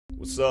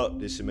What's up?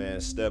 This your man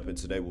Step, and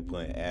today we're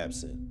playing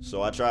Absinthe.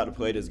 So I tried to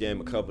play this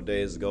game a couple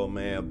days ago,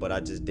 man, but I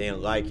just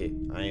didn't like it.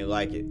 I ain't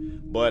like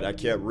it. But I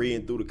kept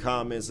reading through the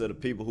comments of the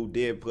people who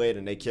did play it,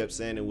 and they kept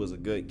saying it was a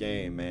good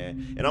game,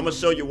 man. And I'm gonna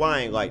show you why I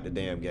ain't like the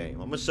damn game.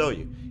 I'm gonna show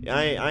you.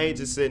 I ain't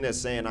just sitting there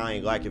saying I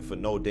ain't like it for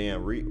no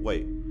damn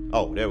wait.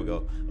 Oh, there we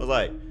go. I was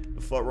like,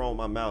 the fuck wrong with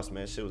my mouse,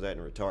 man? Shit was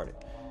acting retarded.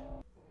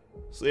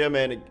 So yeah,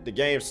 man, the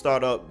game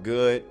started up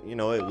good. You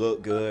know, it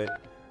looked good.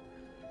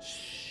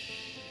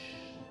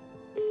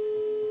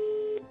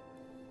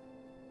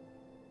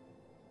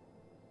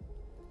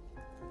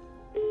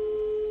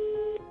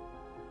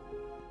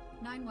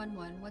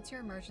 911, what's your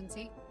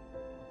emergency?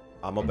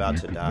 I'm about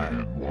to die. A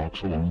man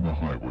walks along the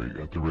highway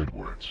at the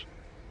Redwoods.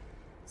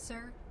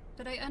 Sir,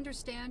 did I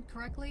understand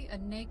correctly? A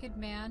naked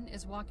man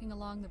is walking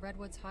along the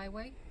Redwoods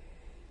Highway?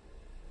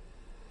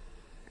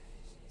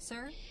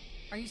 Sir,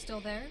 are you still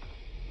there?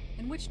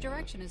 In which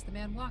direction is the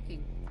man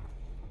walking?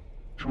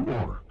 To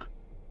Orc.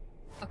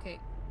 Okay,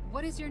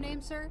 what is your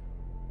name, sir?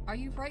 Are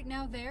you right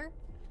now there?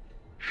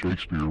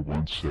 Shakespeare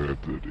once said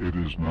that it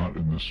is not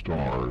in the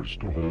stars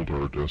to hold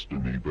our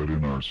destiny, but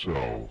in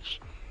ourselves.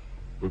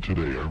 But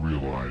today I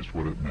realized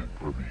what it meant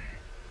for me.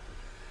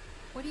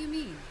 What do you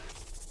mean?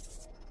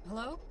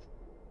 Hello?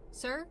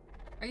 Sir,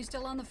 are you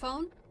still on the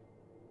phone?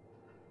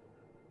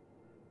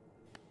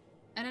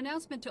 An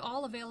announcement to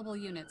all available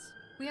units.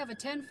 We have a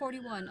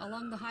 1041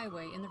 along the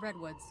highway in the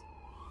Redwoods.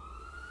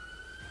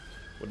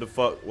 What the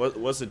fuck?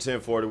 What's a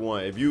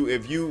 1041? If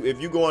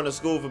you going to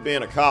school for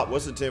being a cop,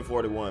 what's a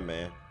 1041,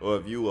 man? Or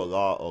if you a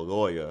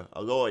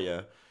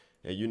lawyer,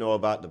 and you know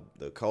about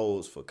the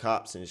codes for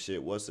cops and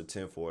shit, what's a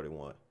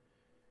 1041?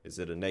 Is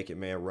it a naked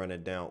man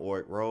running down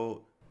Orc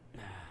Road?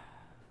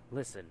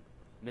 Listen,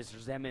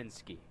 Mr.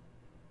 Zeminski,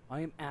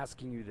 I am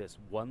asking you this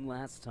one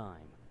last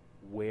time.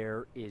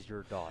 Where is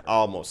your daughter? I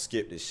almost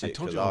skipped this shit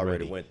because I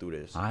already went through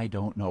this. I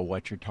don't know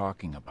what you're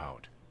talking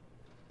about.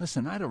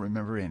 Listen, I don't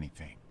remember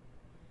anything.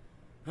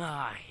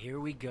 Ah, here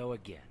we go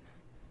again.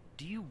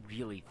 Do you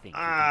really think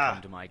you can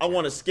come to my town? I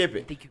want to skip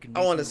it. Think you can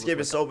I want to skip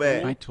it so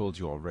bad. I told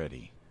you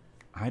already.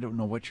 I don't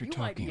know what you're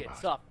talking about. You might be about.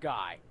 a tough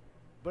guy,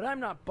 but I'm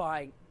not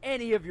buying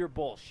any of your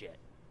bullshit.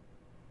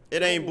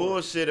 It ain't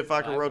bullshit if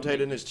I can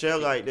rotate in this chair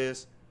like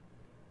this.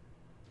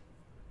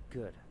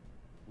 Good.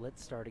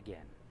 Let's start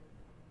again.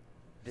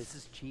 This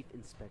is Chief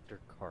Inspector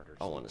Carter.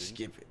 I want to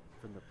skip it.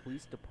 From the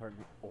Police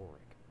Department,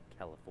 Oric,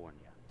 California.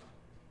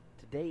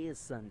 Today is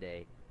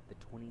Sunday, the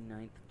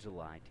 29th of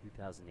July,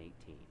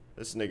 2018.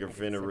 This nigga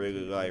finna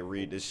really like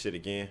read this shit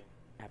again.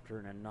 After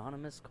an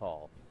anonymous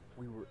call,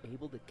 we were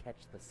able to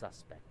catch the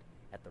suspect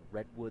at the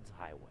Redwoods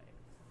Highway.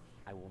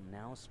 I will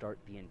now start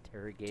the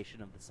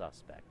interrogation of the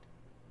suspect.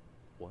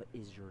 What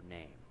is your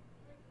name?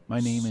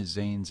 My name is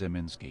Zane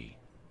Zeminski.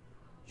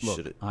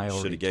 Look, I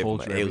already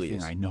told you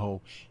everything I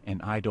know,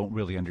 and I don't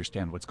really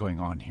understand what's going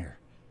on here.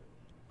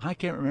 I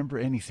can't remember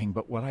anything,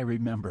 but what I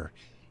remember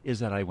is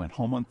that I went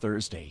home on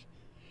Thursday,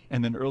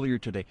 and then earlier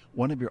today,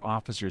 one of your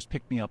officers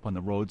picked me up on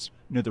the roads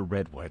near the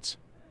Redwoods.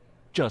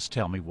 Just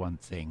tell me one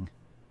thing.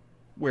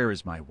 Where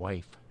is my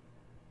wife?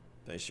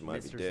 I think she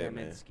might Mr. be dead,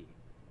 Zeminski, man.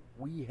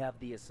 We have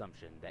the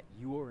assumption that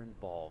you are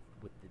involved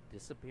with the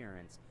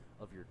disappearance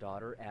of your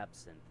daughter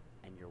Absinth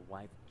and your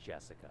wife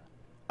Jessica.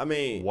 I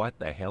mean, what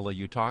the hell are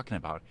you talking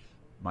about?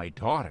 My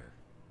daughter?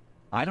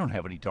 I don't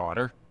have any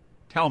daughter.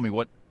 Tell me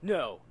what...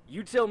 No,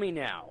 you tell me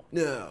now.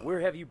 No. Where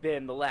have you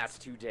been the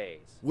last 2 days?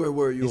 Where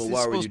were you and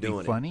why were you doing it? Is this supposed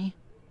to be funny?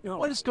 No.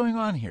 What is going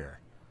on here?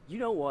 You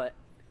know what?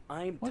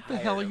 What the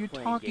hell are you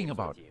talking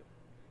about?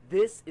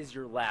 This is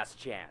your last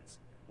chance.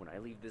 When I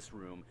leave this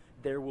room,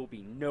 there will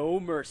be no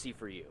mercy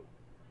for you.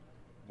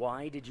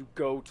 Why did you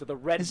go to the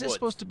Redwoods? Is this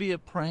supposed to be a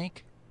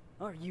prank?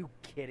 Are you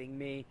kidding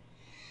me?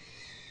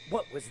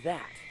 What was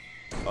that?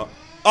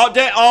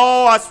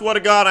 Oh, I swear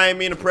to God, I ain't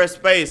mean to press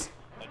space.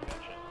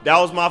 That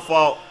was my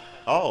fault.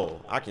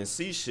 Oh, I can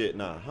see shit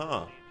now,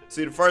 huh?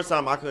 See, the first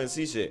time I couldn't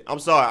see shit. I'm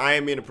sorry, I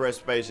ain't mean to press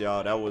space,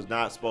 y'all. That was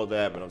not supposed to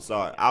happen. I'm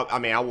sorry. I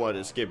mean, I wanted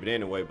to skip it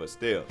anyway, but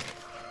still.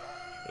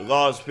 The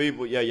lost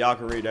people, yeah, y'all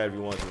can read that if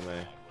you want to,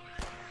 man.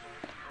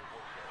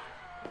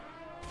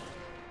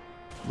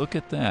 Look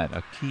at that,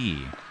 a key.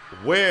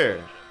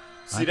 Where?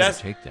 See, that's...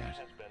 take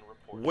that.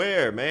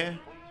 Where, man?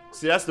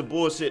 See, that's the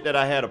bullshit that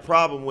I had a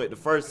problem with the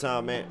first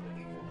time, man.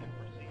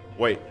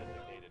 Wait.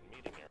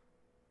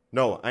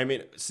 No, I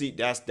mean, see,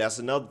 that's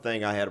another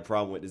thing I had a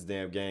problem with this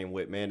damn game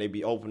with, man. They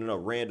be opening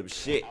up random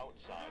shit.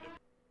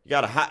 You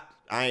gotta hide.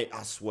 I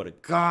swear to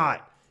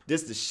God,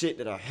 this the shit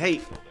that I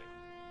hate.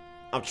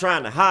 I'm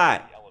trying to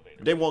hide.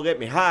 They won't let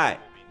me hide.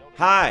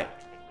 Hide.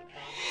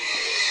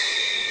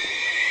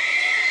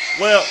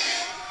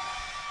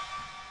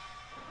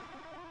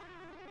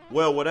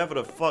 Well, whatever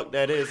the fuck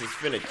that is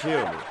finna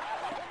kill me.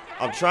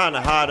 I'm trying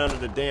to hide under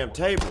the damn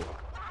table.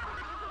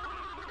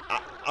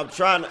 I'm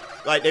trying to,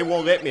 like, they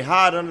won't let me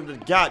hide under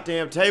the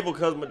goddamn table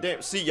because my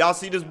damn, see, y'all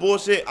see this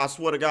bullshit? I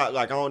swear to God,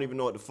 like, I don't even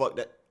know what the fuck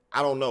that,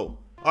 I don't know.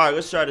 All right,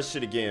 let's try this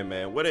shit again,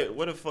 man. What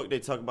the fuck they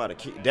talk about a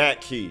key?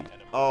 That key.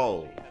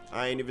 Oh,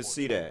 I ain't even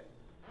see that.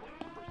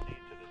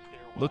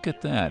 Look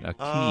at that, a key.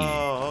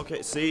 Oh,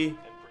 okay. See?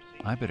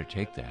 I better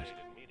take that.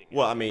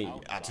 Well, I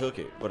mean, I took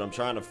it, but I'm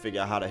trying to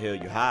figure out how the hell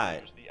you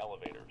hide.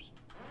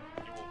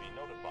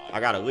 I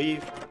gotta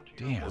leave?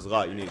 Damn, It's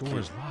locked. You need a the key. door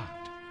is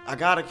locked. I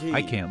got a key.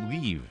 I can't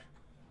leave.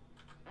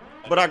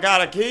 But I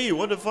got a key.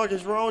 What the fuck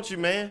is wrong with you,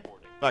 man?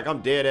 Like,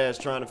 I'm dead ass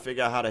trying to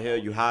figure out how the hell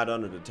you hide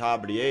under the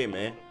top of the A,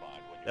 man.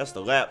 That's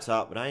the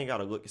laptop, but I ain't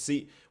gotta look.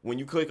 See, when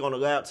you click on the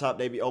laptop,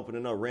 they be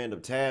opening up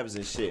random tabs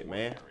and shit,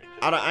 man.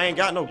 I ain't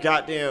got no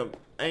goddamn,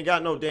 I ain't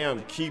got no damn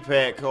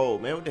keypad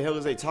code, man. What the hell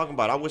is they talking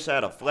about? I wish I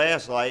had a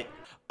flashlight.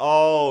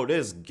 Oh,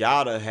 this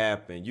gotta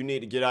happen. You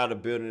need to get out of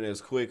the building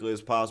as quickly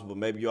as possible.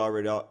 Maybe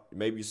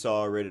you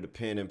saw already the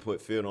pin and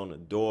put field on the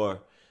door.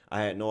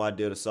 I had no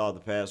idea to solve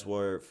the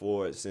password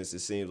for it since it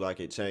seems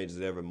like it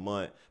changes every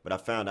month. But I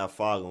found out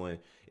following,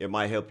 it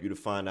might help you to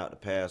find out the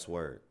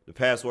password. The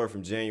password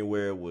from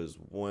January was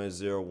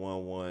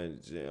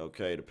 1011.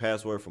 Okay, the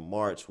password from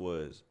March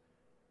was...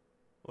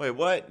 Wait,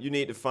 what? You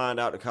need to find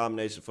out the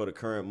combination for the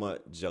current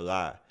month,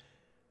 July.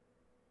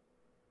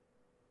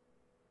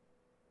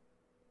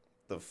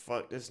 The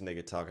fuck this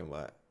nigga talking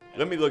about?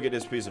 Let me look at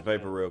this piece of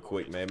paper real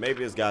quick, man.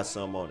 Maybe it's got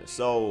something on it.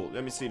 So,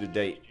 let me see the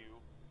date.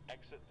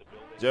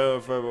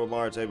 January, February,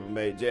 March, April,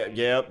 May.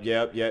 Yep.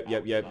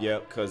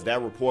 Because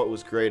that report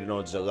was created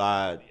on in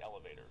July.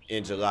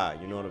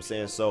 You know what I'm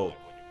saying? So,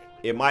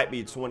 it might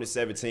be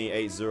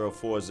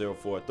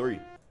 2017-804043.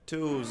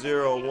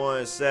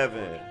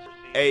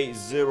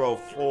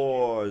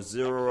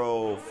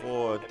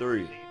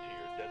 2017-804043.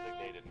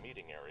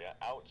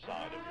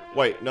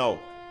 Wait, no.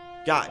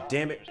 God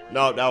damn it.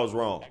 No, that was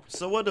wrong.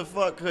 So what the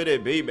fuck could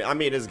it be, man? I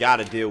mean, it's got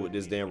to deal with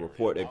this damn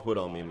report they put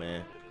on me,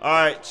 man. All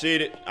right,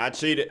 cheated. I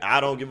cheated. I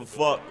don't give a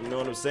fuck. You know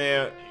what I'm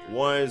saying?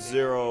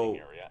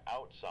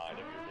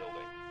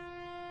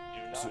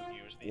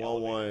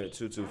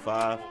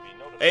 1011225.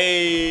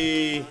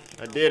 Hey,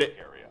 I did it.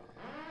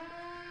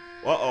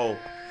 Uh-oh.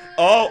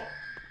 Oh.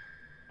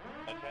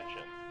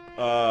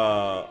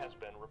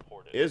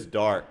 It's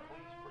dark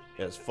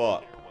as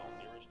fuck.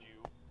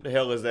 What the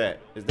hell is that?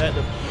 Is that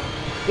the...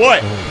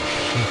 What?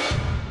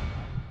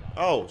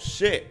 Oh,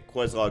 shit.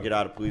 Questlog, get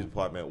out of the police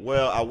department.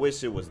 Well, I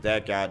wish it was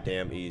that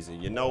goddamn easy.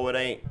 You know it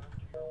ain't.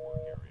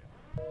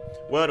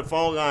 Well, the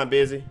phone line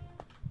busy.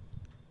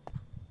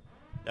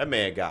 That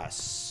man got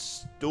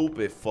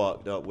stupid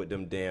fucked up with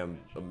them damn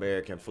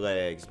American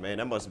flags, man.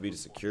 That must be the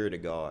security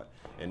guard.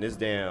 And this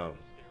damn...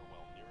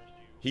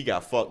 He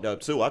got fucked up,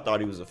 too. I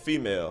thought he was a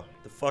female.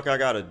 The fuck I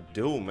gotta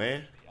do,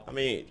 man? I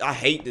mean, I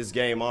hate this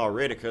game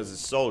already because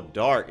it's so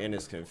dark and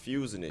it's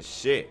confusing as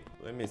shit.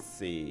 Let me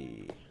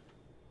see.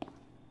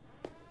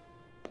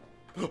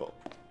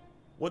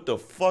 What the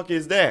fuck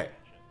is that?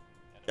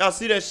 Y'all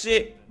see that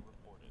shit?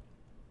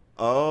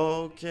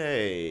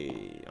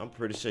 Okay. I'm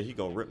pretty sure he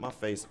gonna rip my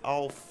face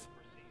off.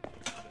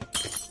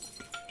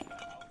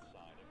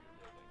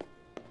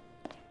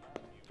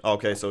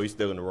 Okay, so he's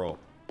still in the room.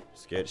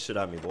 Scared the shit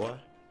out of me, boy.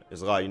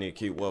 There's a lot you need to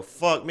keep. Well,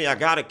 fuck me. I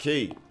got a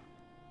key.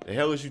 The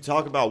hell is you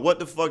talking about? What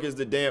the fuck is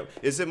the damn...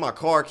 Is it my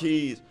car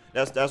keys?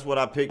 That's what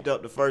I picked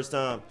up the first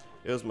time.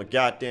 It was my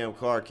goddamn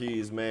car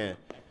keys, man.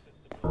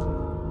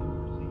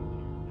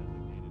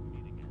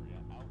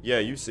 Yeah,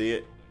 you see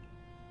it.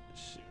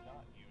 Shit.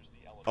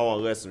 I want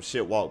to let some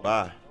shit walk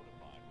by.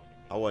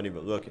 I wasn't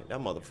even looking. That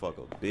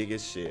motherfucker big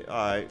as shit.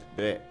 Alright,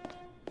 bet.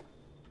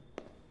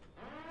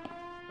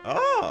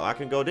 Oh, I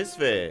can go this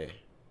way.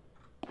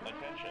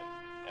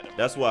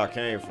 That's where I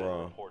came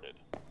from.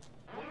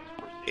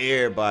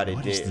 Everybody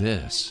What did. is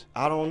this?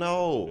 I don't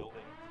know.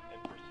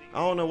 I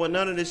don't know what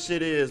none of this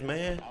shit is,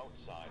 man.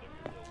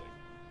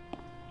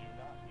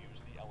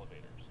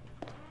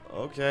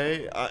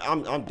 Okay,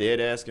 I'm dead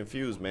ass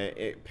confused, man.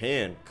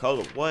 Pen,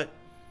 color, what?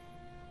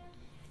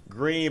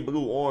 Green,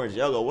 blue, orange,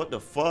 yellow. What the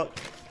fuck?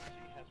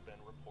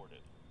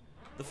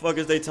 The fuck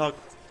is they talk?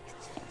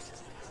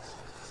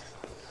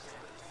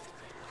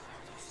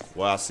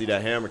 Well, I see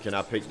that hammer. Can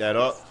I pick that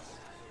up?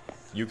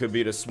 You could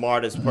be the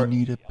smartest I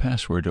need a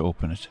password to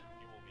open it.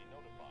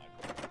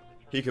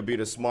 He could be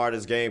the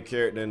smartest game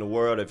character in the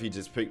world if he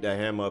just picked that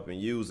hammer up and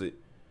use it.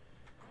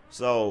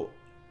 So,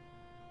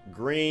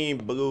 green,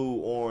 blue,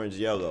 orange,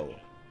 yellow.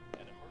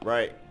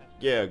 Right?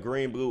 Yeah,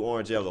 green, blue,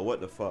 orange, yellow.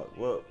 What the fuck?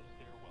 What?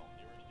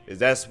 Is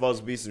that supposed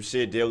to be some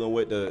shit dealing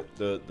with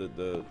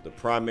the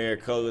primary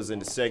colors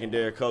and the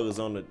secondary colors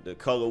on the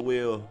color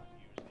wheel?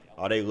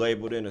 Are they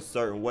labeled in a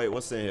certain way?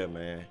 What's in here,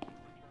 man?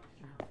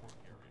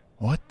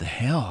 What the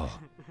hell?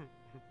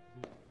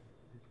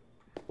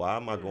 Why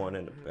am I going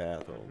in the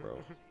bathroom, bro?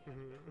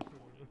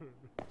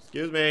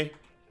 Excuse me.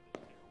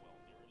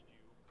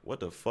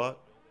 What the fuck?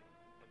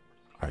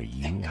 Are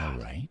you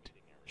alright?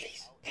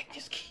 Please, take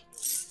this key.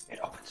 It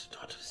opens the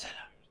door to the cellar.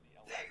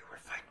 There you will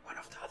find one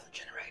of the other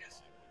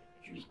generators.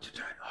 You need to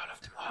turn all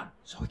of them on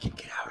so we can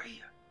get out of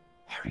here.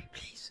 Hurry,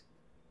 please.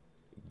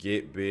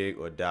 Get big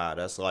or die.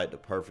 That's like the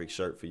perfect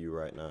shirt for you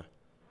right now.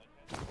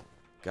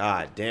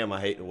 God damn,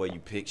 I hate the way you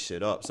pick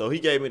shit up. So he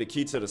gave me the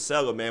key to the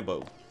cellar, man,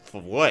 but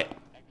for what?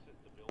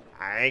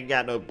 I ain't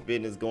got no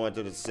business going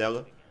to the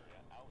cellar.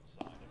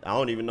 I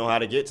don't even know how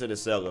to get to the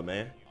cellar,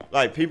 man.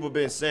 Like, people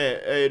been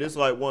saying, hey, this is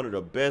like one of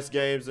the best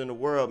games in the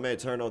world. Man,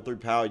 turn on 3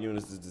 power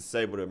units to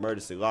disable the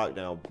emergency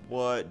lockdown.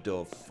 What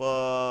the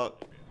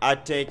fuck? I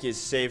think it's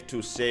safe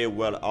to say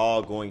we're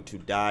all going to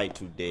die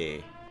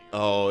today.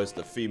 Oh, it's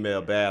the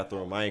female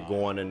bathroom. I ain't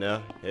going in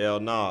there. Hell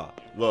nah.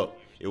 Look,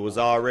 it was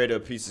already a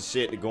piece of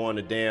shit to go in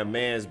the damn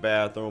man's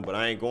bathroom, but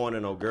I ain't going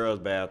in no girl's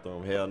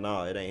bathroom. Hell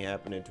nah, it ain't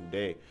happening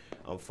today.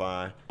 I'm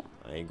fine.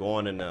 I ain't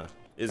going in there.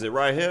 Is it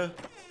right here?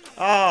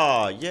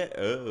 Oh, yeah.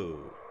 Oh.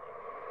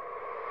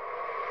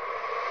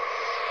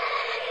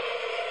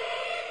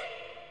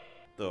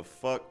 The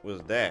fuck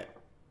was that?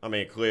 I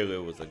mean, clearly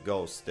it was a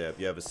ghost step.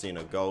 You ever seen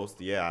a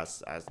ghost? Yeah,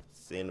 I've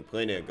seen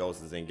plenty of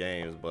ghosts in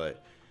games,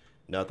 but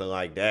nothing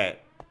like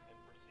that.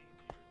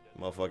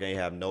 Motherfucker ain't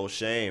have no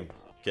shame.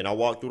 Can I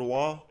walk through the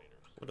wall?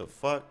 What the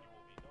fuck?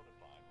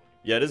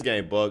 Yeah, this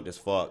game bugged as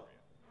fuck.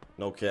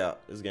 No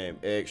cap. This game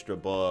extra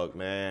bugged,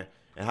 man.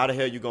 And how the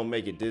hell you gonna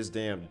make it this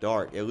damn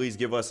dark? At least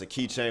give us a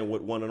keychain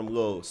with one of them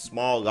little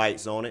small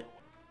lights on it.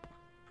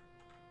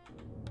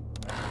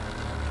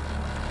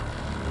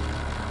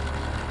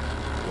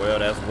 Well,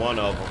 that's one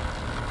of them.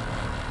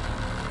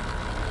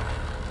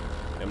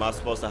 Am I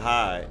supposed to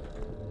hide?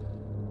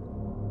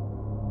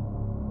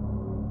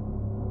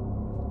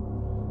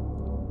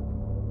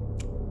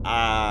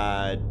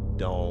 I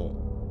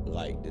don't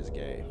like this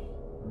game.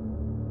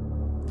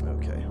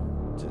 Okay,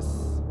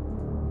 just...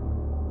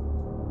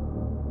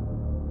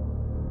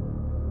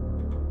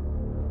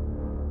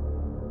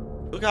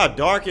 Look how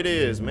dark it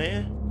is,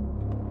 man.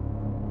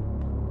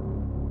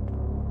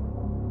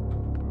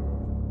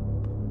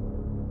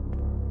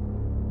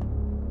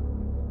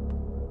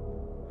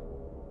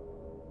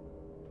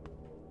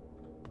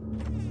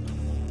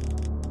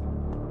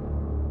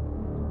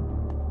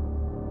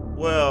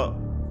 Well,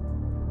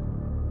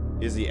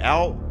 is he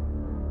out?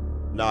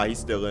 Nah, he's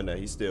still in there.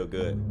 He's still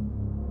good.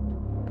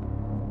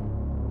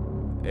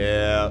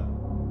 Yeah.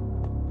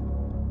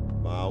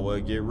 Might well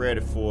get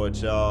ready for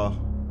it, y'all.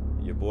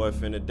 Your boy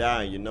finna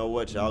die, and you know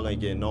what? Y'all ain't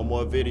getting no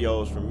more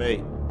videos from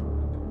me.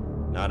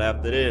 Not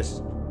after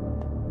this.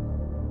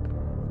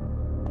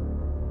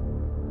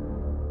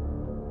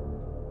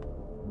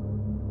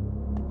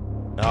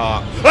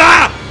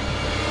 Ah!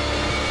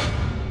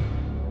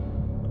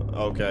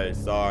 Okay,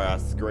 sorry, I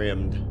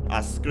screamed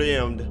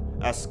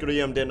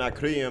and I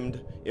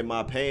creamed in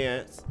my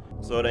pants.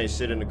 So it ain't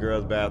shit in the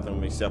girl's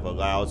bathroom except a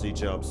lousy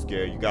jump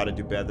scare. You gotta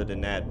do better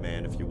than that,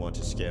 man, if you want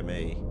to scare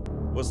me.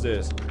 What's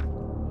this?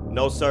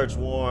 No search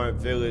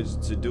warrant. Village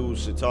to do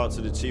should talk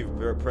to the chief,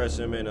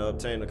 pressure him and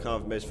obtain the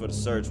confirmation for the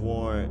search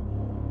warrant.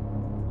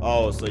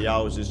 Oh, so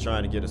y'all was just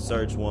trying to get a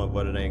search warrant,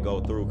 but it ain't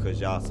go through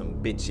because y'all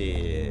some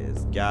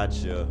bitches.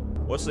 Gotcha.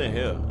 What's in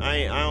here?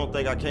 I don't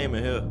think I came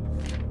in here.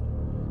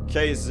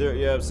 Case 0,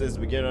 yeah, since the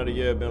beginning of the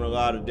year, been a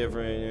lot of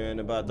different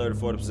and about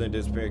 30-40%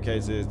 disappearing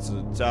cases.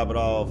 To top it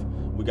off,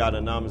 we got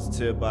an anonymous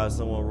tip by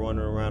someone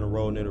running around the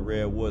road near the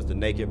Redwoods, the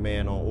naked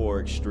man on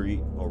Oryx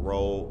Street or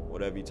road,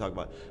 whatever you talk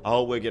about. I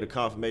hope we get a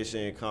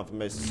confirmation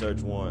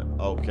search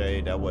warrant. Okay,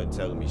 that wasn't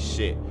telling me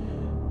shit.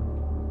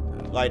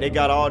 Like, they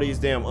got all these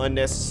damn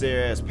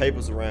unnecessary ass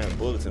papers around the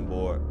bulletin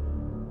board.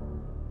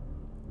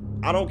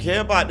 I don't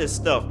care about this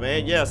stuff,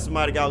 man. Yeah,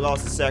 somebody got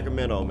lost in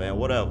Sacramento, man,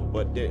 whatever.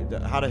 But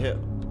how the hell?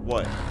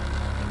 What?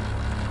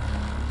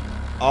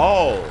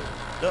 Oh,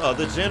 the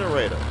other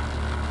generator.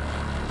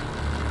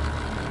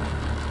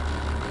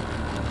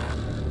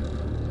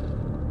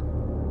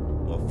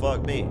 Well,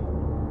 fuck me.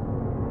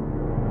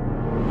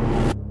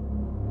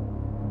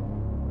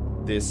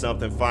 Did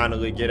something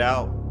finally get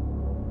out?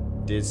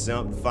 Did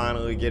something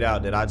finally get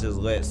out? Did I just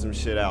let some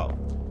shit out?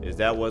 Is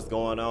that what's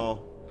going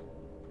on?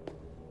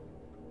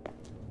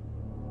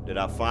 Did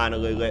I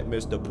finally let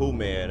Mr. Pooh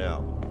Man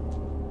out?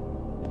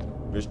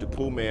 Mr.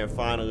 Pooh Man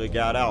finally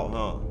got out,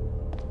 huh?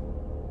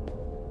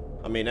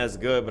 I mean, that's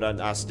good, but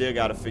I still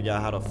gotta figure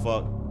out how the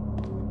fuck...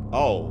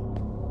 Oh.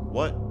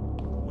 What?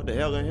 What the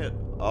hell in here?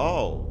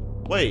 Oh.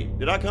 Wait,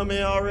 did I come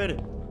in already?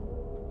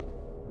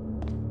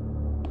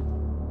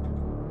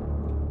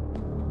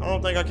 I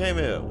don't think I came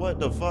in here.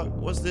 What the fuck?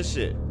 What's this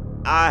shit?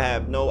 I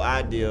have no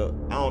idea.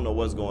 I don't know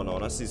what's going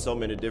on. I see so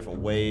many different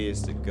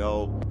ways to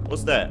go.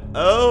 What's that?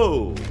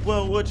 Oh,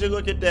 well, would you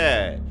look at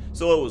that?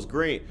 So it was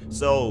green.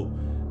 So...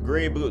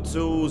 Green blue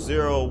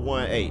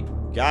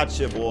 2018.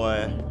 Gotcha,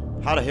 boy.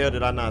 How the hell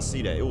did I not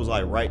see that? It was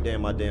like right there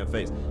in my damn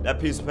face.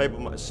 That piece of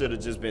paper should have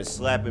just been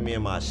slapping me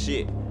in my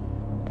shit.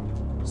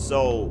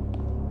 So,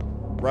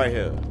 right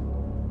here.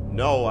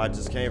 No, I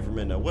just came from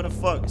in there. What the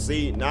fuck?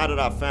 See, now that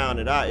I found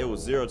it out, it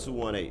was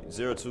 0218.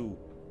 2018.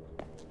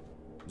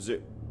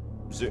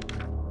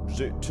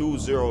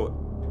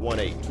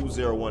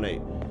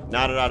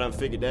 Now that I done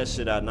figured that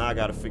shit out, now I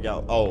gotta figure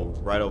out. Oh,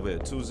 right over here.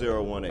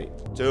 2018.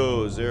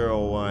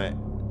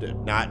 201.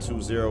 Not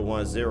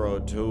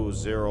 2010,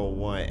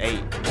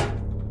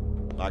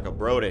 2018. Like a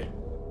Brody.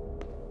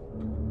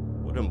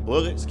 With them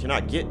bullets? Can I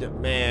get them?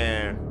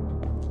 Man.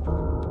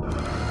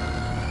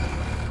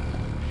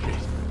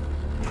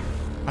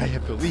 I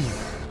have to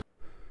leave.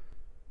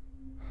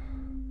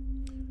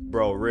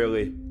 Bro,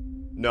 really?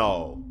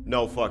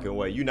 No fucking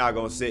way. You're not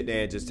gonna sit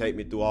there and just take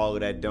me through all of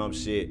that dumb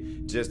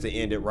shit just to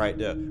end it right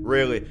there.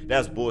 Really,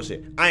 that's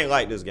bullshit. I ain't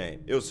like this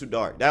game. It was too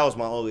dark. That was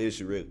my only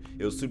issue, really.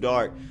 It was too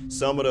dark.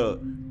 Some of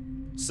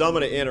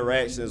the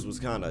interactions was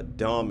kind of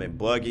dumb and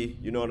buggy.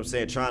 You know what I'm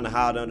saying? Trying to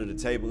hide under the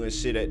table and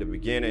shit at the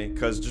beginning.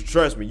 Cause just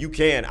trust me, you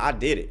can. I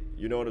did it.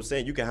 You know what I'm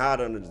saying? You can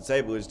hide under the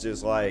table. It's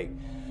just like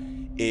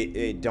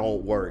it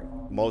don't work.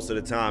 Most of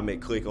the time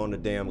it click on the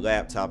damn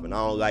laptop, and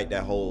I don't like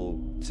that whole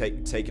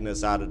taking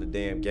us out of the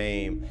damn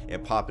game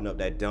and popping up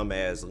that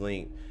dumbass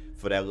link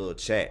for that little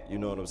chat. You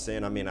know what I'm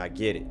saying? I mean, I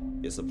get it.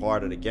 It's a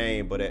part of the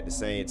game, but at the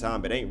same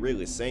time, it ain't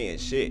really saying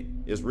shit.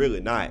 It's really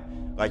not.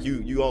 Like,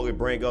 you only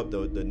bring up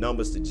the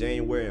numbers to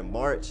January and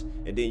March,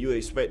 and then you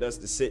expect us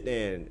to sit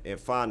there and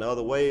find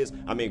other ways.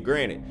 I mean,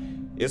 granted,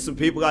 it's some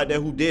people out there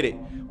who did it,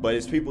 but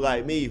it's people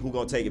like me who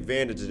gonna take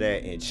advantage of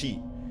that and cheat.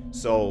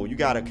 So you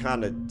gotta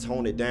kind of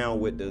tone it down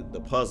with the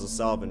puzzle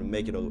solving and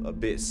make it a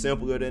bit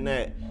simpler than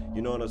that.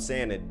 You know what I'm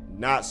saying? And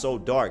not so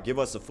dark. Give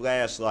us a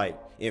flashlight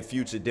in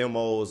future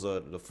demos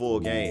of the full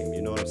game.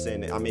 You know what I'm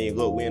saying? I mean,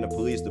 look, we're in the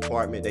police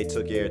department. They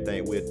took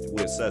everything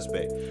with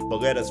suspect. But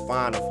let us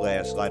find a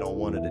flashlight on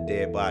one of the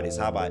dead bodies.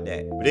 How about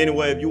that? But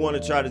anyway, if you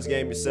want to try this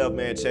game yourself,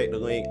 man, check the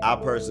link. I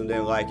personally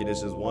didn't like it.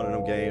 It's just one of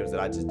them games that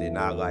I just did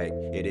not like.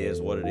 It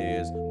is what it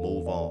is.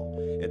 Move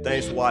on. And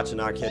thanks for watching.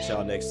 I'll catch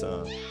y'all next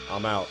time.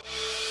 I'm out.